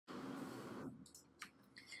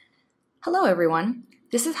Hello everyone,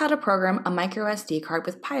 this is how to program a microSD card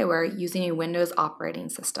with PiAware using a Windows operating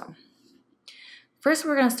system. First,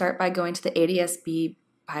 we're going to start by going to the ADSB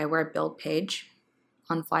PiAware build page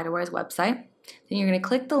on FlightAware's website. Then you're going to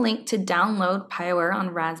click the link to download PiAware on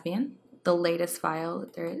Raspbian, the latest file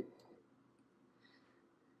that there is.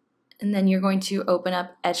 And then you're going to open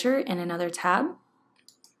up Etcher in another tab.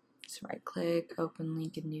 Just right click, open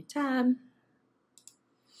link in new tab.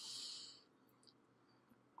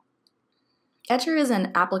 Etcher is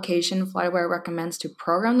an application FlightAware recommends to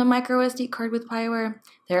program the microSD card with PiAware.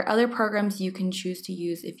 There are other programs you can choose to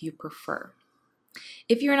use if you prefer.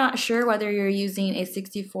 If you're not sure whether you're using a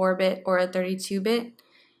 64-bit or a 32-bit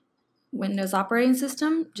Windows operating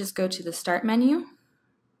system, just go to the Start menu,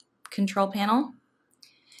 Control Panel.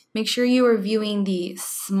 Make sure you are viewing the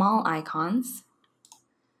small icons.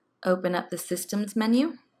 Open up the Systems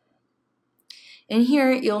menu. In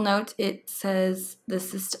here, you'll note it says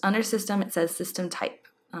under System, it says System Type,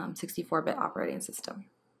 64-bit operating system.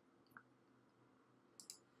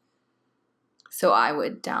 So I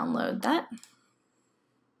would download that.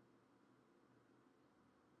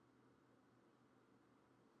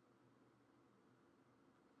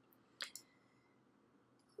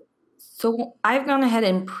 So I've gone ahead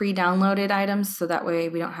and pre-downloaded items so that way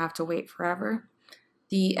we don't have to wait forever.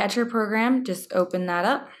 The Etcher program, just open that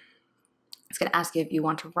up. It's going to ask you if you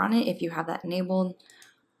want to run it. If you have that enabled,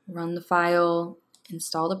 run the file,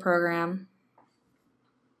 install the program,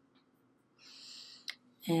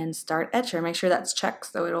 and start Etcher. Make sure that's checked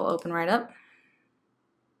so it'll open right up.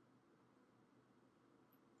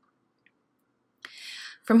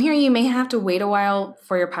 From here, you may have to wait a while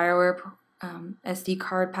for your PiAware SD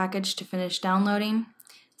card package to finish downloading.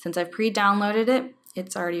 Since I've pre-downloaded it,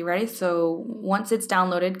 it's already ready. So once it's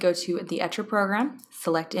downloaded, go to the Etcher program,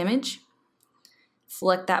 select Image.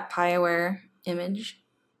 Select that PiAware image.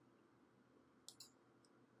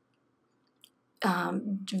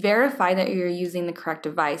 Verify that you're using the correct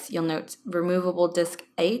device. You'll note removable disk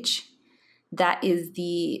H. That is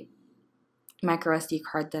the microSD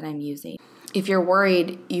card that I'm using. If you're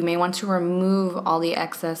worried, you may want to remove all the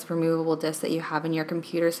excess removable disks that you have in your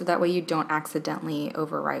computer so that way you don't accidentally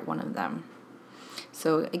overwrite one of them.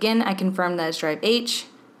 So again, I confirm that it's drive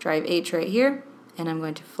H right here, and I'm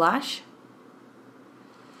going to flash.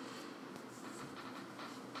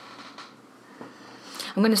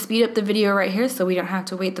 I'm going to speed up the video right here so we don't have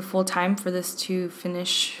to wait the full time for this to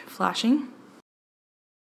finish flashing.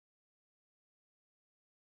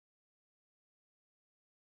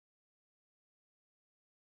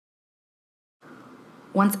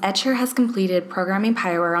 Once Etcher has completed programming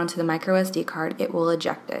PiAware onto the microSD card, it will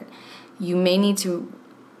eject it. You may need to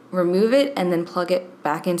remove it and then plug it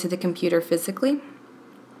back into the computer physically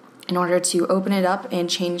in order to open it up and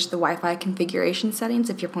change the Wi-Fi configuration settings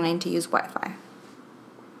if you're planning to use Wi-Fi.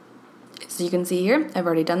 So you can see here, I've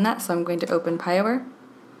already done that, so I'm going to open PiAware.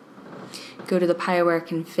 Go to the PiAware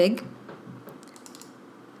config.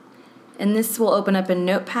 And this will open up a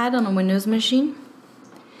notepad on a Windows machine.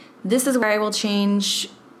 This is where I will change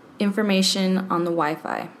information on the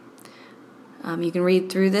Wi-Fi. You can read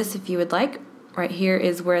through this if you would like. Right here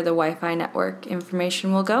is where the Wi-Fi network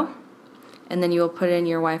information will go. And then you will put in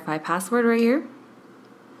your Wi-Fi password right here.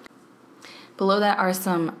 Below that are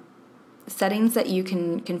some settings that you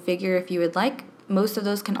can configure if you would like. Most of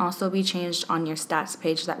those can also be changed on your stats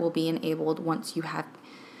page that will be enabled once you have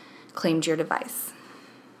claimed your device.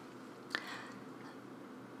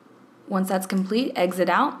 Once that's complete, exit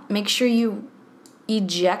out. Make sure you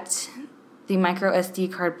eject the microSD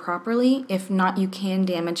card properly. If not, you can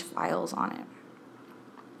damage files on it.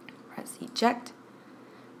 Press eject.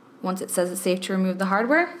 Once it says it's safe to remove the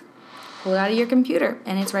hardware, pull it out of your computer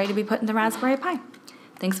and it's ready to be put in the Raspberry Pi.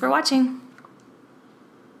 Thanks for watching.